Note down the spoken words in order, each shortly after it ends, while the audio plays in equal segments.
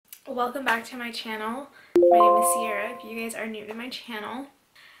Welcome back to my channel. My name is Sierra. If you guys are new to my channel,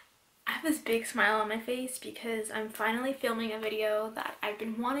 I have this big smile on my face because I'm finally filming a video that I've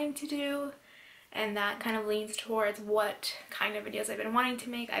been wanting to do, and that kind of leans towards what kind of videos I've been wanting to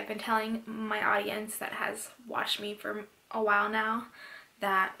make. I've been telling my audience that has watched me for a while now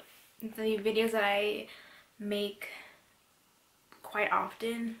that the videos that I make quite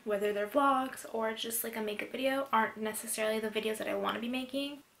often, whether they're vlogs or just like a makeup video, aren't necessarily the videos that I want to be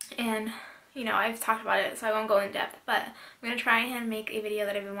making. And you know, I've talked about it, so I won't go in depth, but I'm gonna try and make a video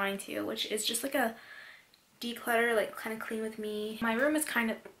that I've been wanting to, which is just like a declutter, like kind of clean with me. My room is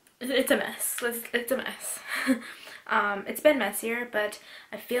kind of, it's a mess. It's a mess. It's been messier, but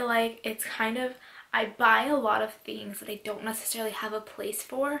I feel like it's kind of, I buy a lot of things that I don't necessarily have a place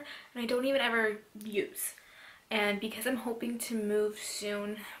for, and I don't even ever use. And because I'm hoping to move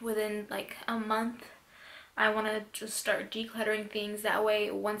soon, within like a month, I want to just start decluttering things. That way,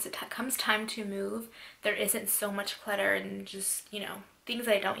 once it comes time to move, there isn't so much clutter and just, you know, things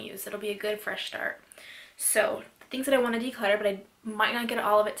that I don't use. It'll be a good fresh start. So, the things that I want to declutter, but I might not get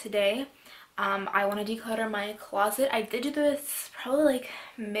all of it today. I want to declutter my closet. I did do this probably like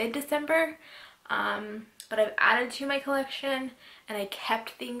mid-December, but I've added to my collection, and I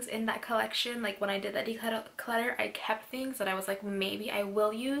kept things in that collection. Like when I did that declutter, I kept things that I was like, maybe I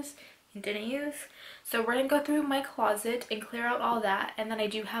will use and didn't use. So we're gonna go through my closet and clear out all that, and then I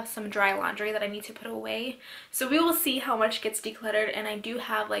do have some dry laundry that I need to put away. So we will see how much gets decluttered, and I do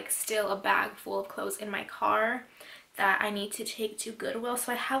have like still a bag full of clothes in my car that I need to take to Goodwill.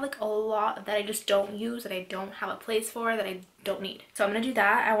 So I have like a lot that I just don't use, that I don't have a place for, that I don't need. So I'm gonna do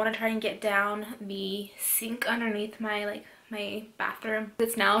that. I want to try and get down the sink underneath my bathroom.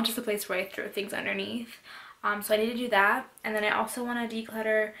 It's now just a place where I throw things underneath. So I need to do that, and then I also want to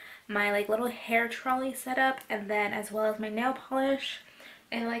declutter my like little hair trolley setup, and then as well as my nail polish.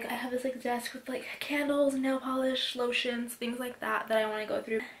 And like I have this like desk with like candles, nail polish, lotions, things like that that I want to go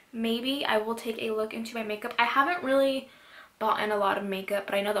through. Maybe I will take a look into my makeup. I haven't really bought in a lot of makeup,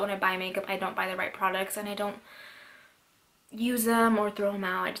 but I know that when I buy makeup, I don't buy the right products, and I don't use them or throw them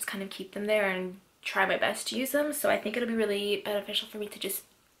out. I just kind of keep them there and try my best to use them. So I think it'll be really beneficial for me to just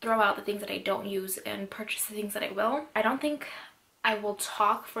throw out the things that I don't use and purchase the things that I will. I don't think I will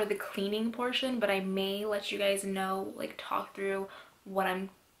talk for the cleaning portion, but I may let you guys know, like talk through what I'm,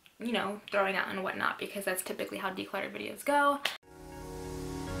 you know, throwing out and whatnot, because that's typically how decluttered videos go.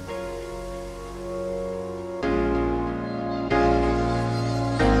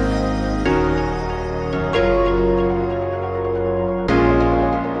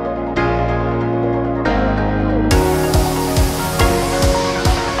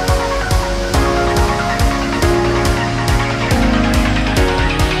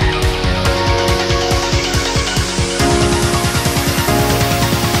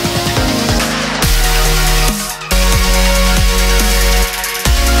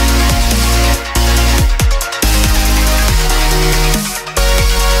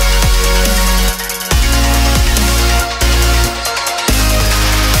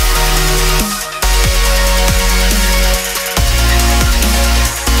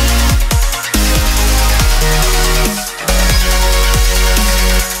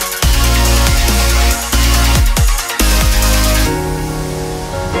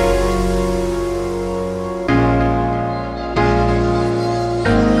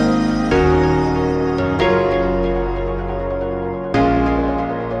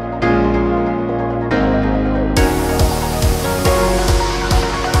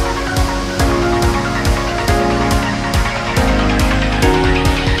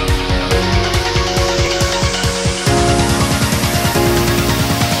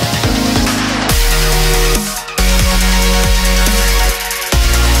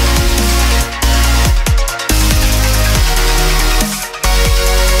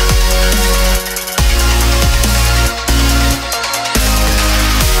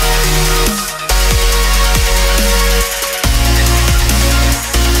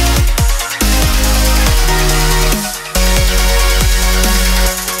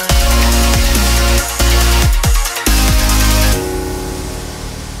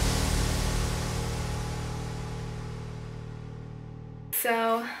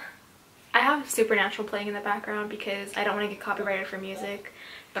 So I have Supernatural playing in the background because I don't want to get copyrighted for music,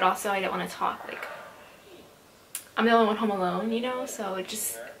 but also I don't want to talk. Like, I'm the only one home alone, you know, so it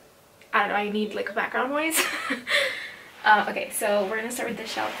just, I don't know, I need like a background noise. Okay, so we're gonna start with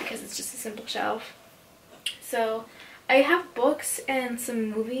this shelf because it's just a simple shelf. So I have books and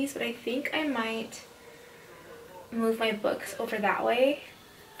some movies, but I think I might move my books over that way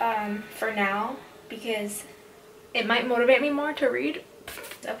for now, because it might motivate me more to read.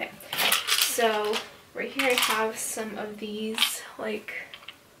 Okay, So right here I have some of these like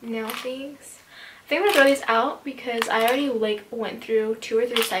nail things. I think I'm gonna throw these out because I already like went through 2 or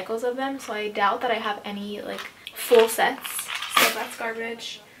 3 cycles of them, so I doubt that I have any like full sets, so that's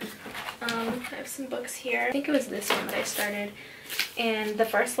garbage. I have some books here. I think it was this one that I started, and the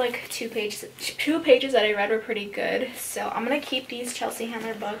first like two pages that I read were pretty good, so I'm gonna keep these Chelsea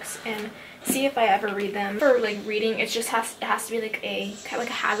Handler books and see if I ever read them. For like reading, it just has to be like a kind of like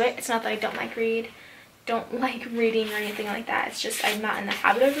a habit. It's not that I don't like reading or anything like that. It's just I'm not in the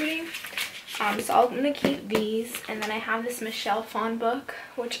habit of reading. So I'm gonna keep these, and then I have this Michelle Phan book,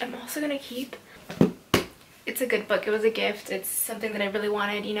 which I'm also gonna keep. It's a good book. It was a gift. It's something that I really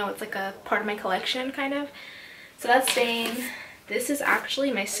wanted. You know, it's like a part of my collection kind of. So that's staying. This is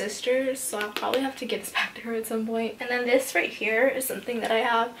actually my sister's, so I'll probably have to give this back to her at some point. And then this right here is something that I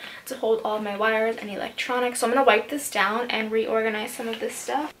have to hold all of my wires and electronics. So I'm gonna wipe this down and reorganize some of this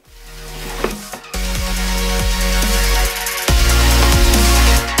stuff.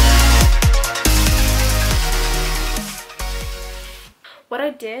 What I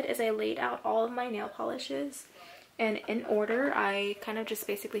did is I laid out all of my nail polishes, and in order I kind of just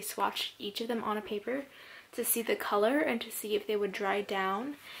basically swatched each of them on a paper to see the color and to see if they would dry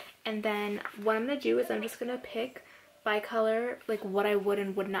down. And then what I'm going to do is I'm just going to pick by color like what I would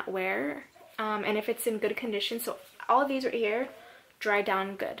and would not wear, and if it's in good condition. So all of these right here dry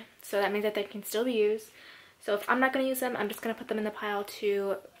down good, so that means that they can still be used. So if I'm not going to use them, I'm just going to put them in the pile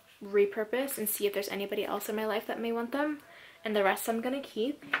to repurpose and see if there's anybody else in my life that may want them. And the rest I'm gonna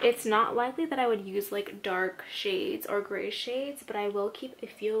keep. It's not likely that I would use like dark shades or gray shades, but I will keep a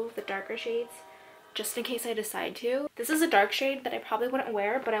few of the darker shades just in case I decide to. This is a dark shade that I probably wouldn't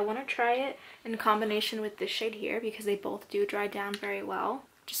wear, but I want to try it in combination with this shade here because they both do dry down very well.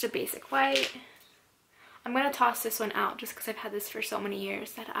 Just a basic white. I'm gonna toss this one out just because I've had this for so many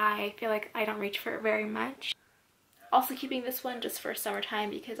years that I feel like I don't reach for it very much. Also keeping this one just for summertime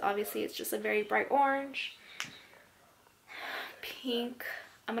because obviously it's just a very bright orange. Pink.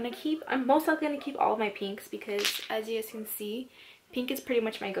 I'm most likely gonna keep all of my pinks because, as you guys can see, pink is pretty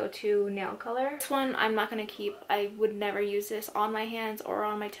much my go-to nail color. This one I'm not gonna keep. I would never use this on my hands or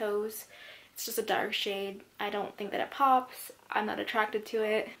on my toes. It's just a dark shade. I don't think that it pops. I'm not attracted to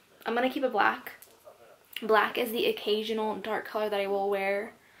it. I'm gonna keep a black. Black is the occasional dark color that I will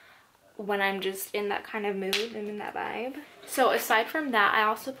wear when I'm just in that kind of mood and in that vibe. So aside from that, I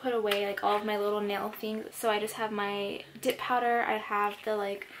also put away like all of my little nail things. So I just have my dip powder, I have the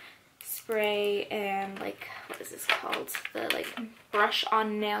like spray, and like, what is this called, the like brush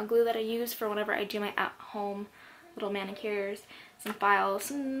on nail glue that I use for whenever I do my at-home little manicures, some files,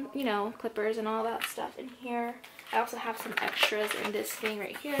 some, you know, clippers and all that stuff in here. I also have some extras in this thing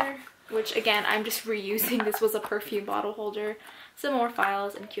right here, which again I'm just reusing. This was a perfume bottle holder, some more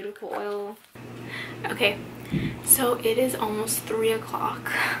files, and cuticle oil. Okay, so it is almost 3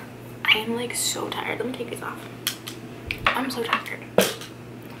 o'clock. I am like so tired. Let me take these off. I'm so tired.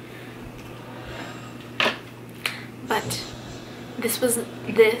 But this was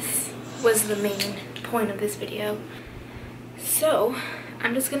the main point of this video. So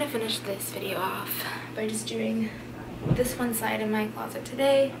I'm just gonna finish this video off by just doing this one side in my closet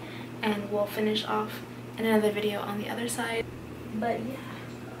today, and we'll finish off in another video on the other side. But yeah,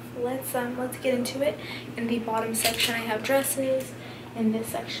 let's get into it. In the bottom section I have dresses. In this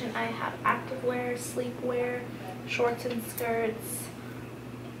section I have activewear, sleepwear, shorts and skirts,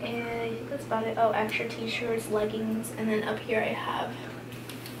 and I think that's about it. Oh, extra t-shirts, leggings, and then up here I have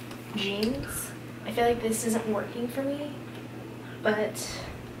jeans. I feel like this isn't working for me, but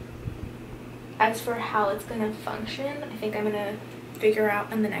as for how it's gonna function, I think I'm gonna figure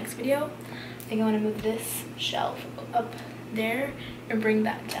out in the next video. I think I want to move this shelf up there and bring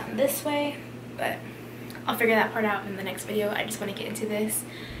that down this way, but I'll figure that part out in the next video. I just want to get into this,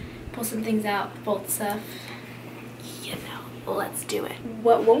 pull some things out, fold stuff, you know, let's do it.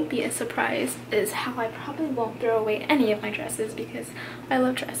 What won't be a surprise is how I probably won't throw away any of my dresses because I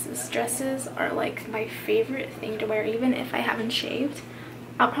love dresses. Dresses are like my favorite thing to wear. Even if I haven't shaved,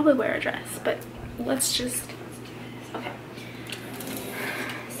 I'll probably wear a dress, but let's do this. Okay.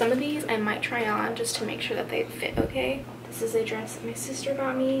 Some of these I might try on just to make sure that they fit okay. This is a dress that my sister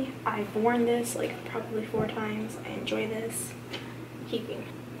got me. I've worn this like probably 4 times. I enjoy this. Keeping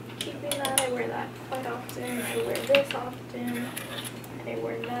that. I wear that quite often. I wear this often. I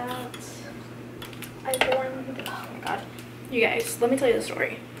wear that. I've worn, oh my god. You guys, let me tell you the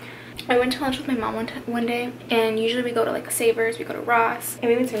story. I went to lunch with my mom one day, and usually we go to like Savers, we go to Ross, and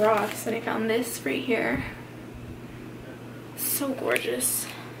we went to Ross and I found this right here. So gorgeous.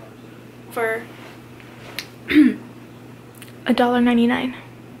 For $1.99.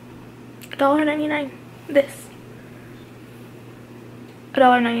 $1.99. This.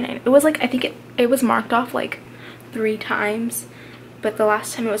 $1.99. It was like, I think it was marked off like 3 times, but the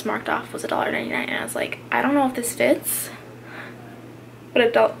last time it was marked off was $1.99, and I was like, I don't know if this fits, but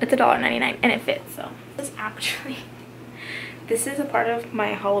it's $1.99 and it fits. So this is a part of my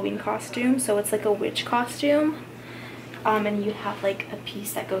Halloween costume, so it's like a witch costume, and you have like a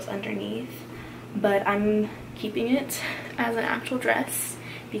piece that goes underneath, but I'm keeping it as an actual dress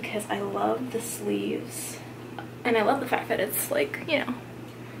because I love the sleeves and I love the fact that it's like, you know,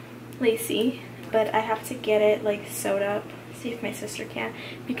 lacy, but I have to get it like sewed up, see if my sister can,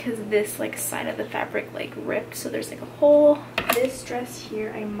 because this like side of the fabric like ripped, so there's like a hole. This dress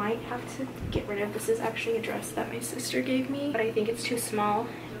here I might have to get rid of. This is actually a dress that my sister gave me, but I think it's too small,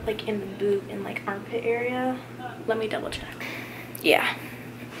 like in the boob and like armpit area. Let me double check. Yeah,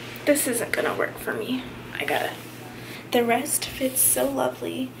 this isn't gonna work for me. I got it. The rest fits so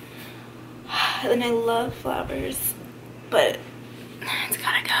lovely, and I love flowers, but it's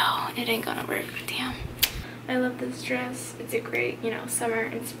gotta go. It ain't gonna work. Damn. I love this dress. It's a great, you know, summer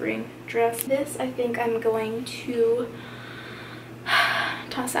and spring dress. This I think I'm going to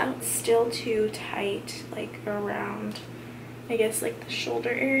toss out. Still too tight, like around, I guess, like the shoulder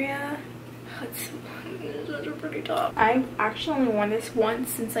area. It's such a pretty top. I've actually only worn this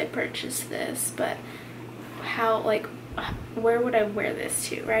once since I purchased this, but how, like, where would I wear this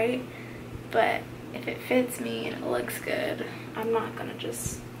to, right? But if it fits me and it looks good, I'm not gonna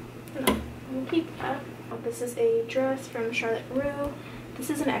just, you know, keep that. This is a dress from Charlotte Russe. This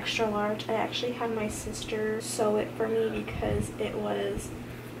is an extra large. I actually had my sister sew it for me because it was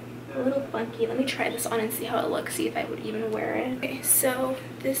a little funky. Let me try this on and see how it looks, see if I would even wear it. Okay, so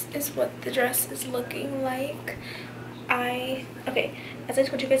this is what the dress is looking like. Okay, as I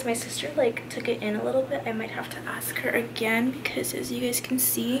told you guys, my sister like took it in a little bit. I might have to ask her again because, as you guys can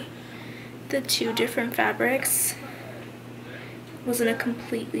see, the 2 different fabrics wasn't a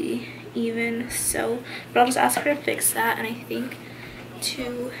completely even sew, but I'll just ask her to fix that, and I think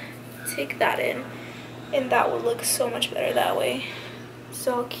to take that in, and that would look so much better that way.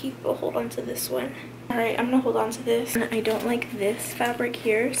 So I'll keep a hold on to this one. Alright, I'm gonna hold on to this, and I don't like this fabric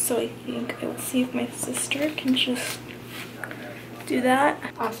here, so I think I will see if my sister can just do that.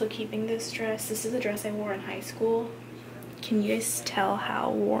 Also keeping this dress. This is a dress I wore in high school. Can you guys tell how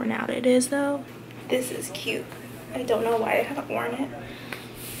worn out it is though? This is cute. I don't know why I haven't worn it,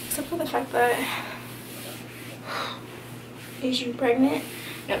 except for the fact that is you pregnant?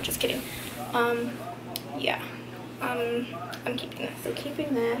 No, just kidding. Yeah. I'm keeping this. So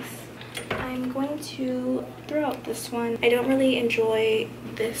keeping this, I'm going to throw out this one. I don't really enjoy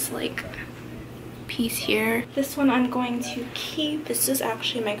this like piece here. This one I'm going to keep. This is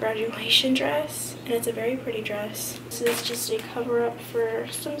actually my graduation dress, and it's a very pretty dress. This is just a cover up for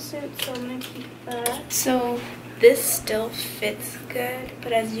swimsuit, so I'm gonna keep that. So this still fits good,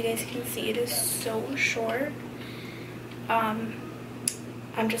 but as you guys can see, it is so short.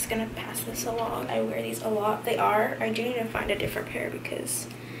 I'm just gonna pass this along. I wear these a lot. I do need to find a different pair because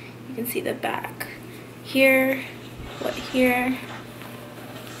you can see the back here, what here.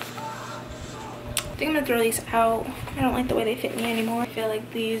 I think I'm gonna throw these out. I don't like the way they fit me anymore. I feel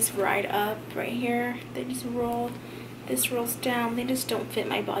like these ride up right here. They just roll. This rolls down. They just don't fit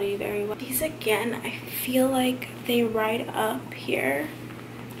my body very well. These again, I feel like they ride up here,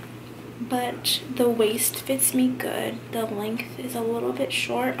 but the waist fits me good. The length is a little bit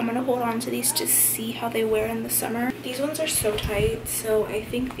short. I'm gonna hold on to these to see how they wear in the summer. These ones are so tight, so I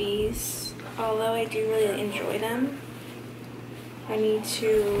think these, although I do really enjoy them, I need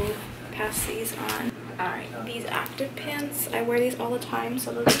to pass these on. Alright, these active pants, I wear these all the time,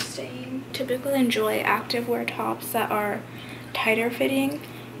 so those are staying. Typically enjoy activewear tops that are tighter fitting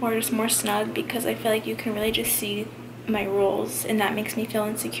or just more snug, because I feel like you can really just see my rolls, and that makes me feel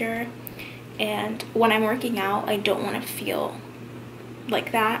insecure. And when I'm working out, I don't want to feel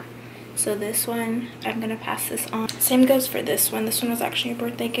like that. So this one, I'm gonna pass this on. Same goes for this one. This one was actually a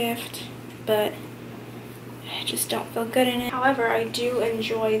birthday gift, but I just don't feel good in it. However, I do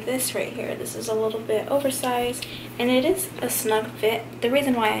enjoy this right here. This is a little bit oversized, and it is a snug fit. The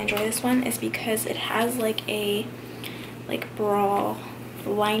reason why I enjoy this one is because it has like a bra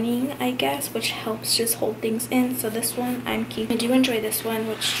lining, I guess, which helps just hold things in. So this one I'm keeping. I do enjoy this one,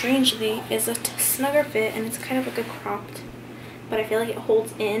 which strangely is a snugger fit, and it's kind of like a cropped, but I feel like it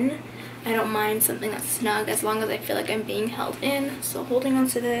holds in. I don't mind something that's snug as long as I feel like I'm being held in. So holding on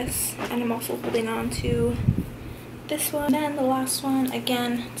to this, and I'm also holding on to this one. And the last one,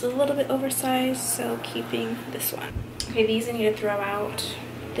 again, it's a little bit oversized, so keeping this one. Okay, these I need to throw out.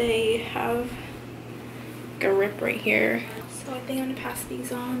 They have like a rip right here, So I think I'm gonna pass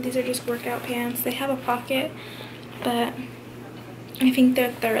these on. These are just workout pants. They have a pocket, but I think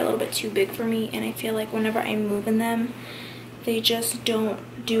that they're a little bit too big for me, and I feel like whenever I move in them, they just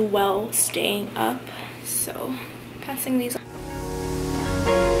don't do well staying up. So passing these on.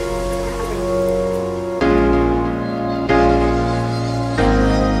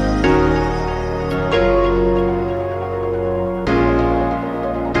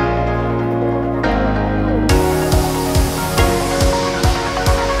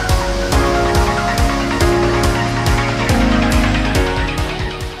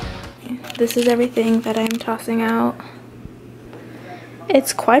 This is everything that I'm tossing out.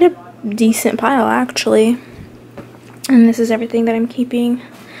 It's quite a decent pile actually. And this is everything that I'm keeping.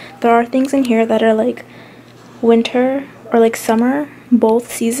 There are things in here that are like winter or like summer,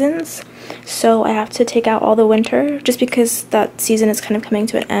 both seasons. So I have to take out all the winter just because that season is kind of coming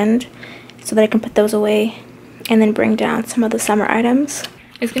to an end, so that I can put those away and then bring down some of the summer items.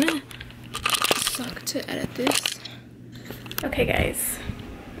 It's gonna suck to edit this. Okay guys.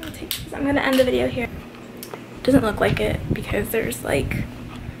 I'm gonna end the video here. Doesn't look like it because there's like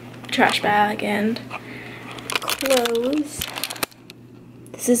a trash bag and clothes.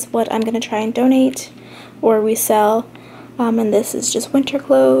 This is what I'm gonna try and donate or resell. And this is just winter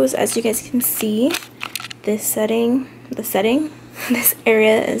clothes. As you guys can see, this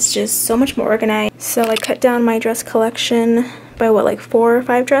area is just so much more organized. So I cut down my dress collection by what, like 4 or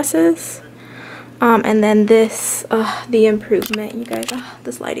 5 dresses. And then this, the improvement, you guys,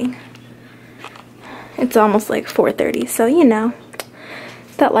 this lighting. It's almost like 4:30, so you know,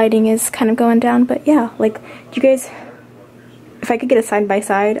 that lighting is kind of going down, but yeah, like, you guys, if I could get a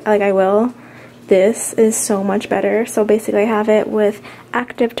side-by-side, like I will, this is so much better. So basically I have it with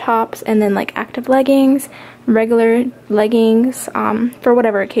active tops and then like active leggings, regular leggings, for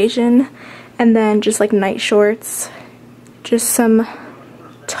whatever occasion, and then just like night shorts, just some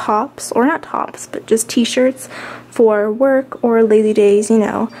tops, or not tops, but just t-shirts for work or lazy days, you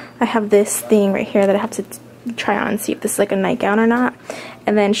know. I have this thing right here that I have to try on and see if this is like a nightgown or not,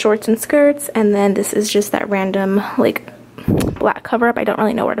 and then shorts and skirts, and then this is just that random like black cover up. I don't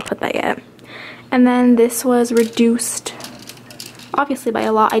really know where to put that yet. And then this was reduced obviously by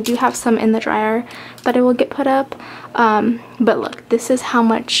a lot. I do have some in the dryer that I will get put up, but look, this is how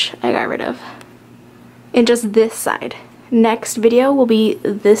much I got rid of in just this side. Next video will be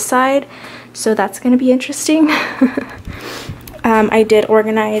this side, so that's gonna be interesting. I did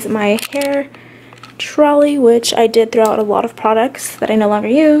organize my hair trolley, which I did throw out a lot of products that I no longer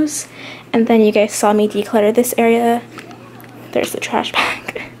use, and then you guys saw me declutter this area. There's the trash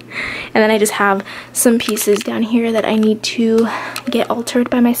bag. And then I just have some pieces down here that I need to get altered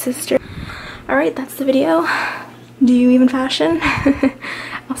by my sister. Alright, that's the video. Do you even fashion?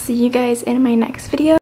 I'll see you guys in my next video.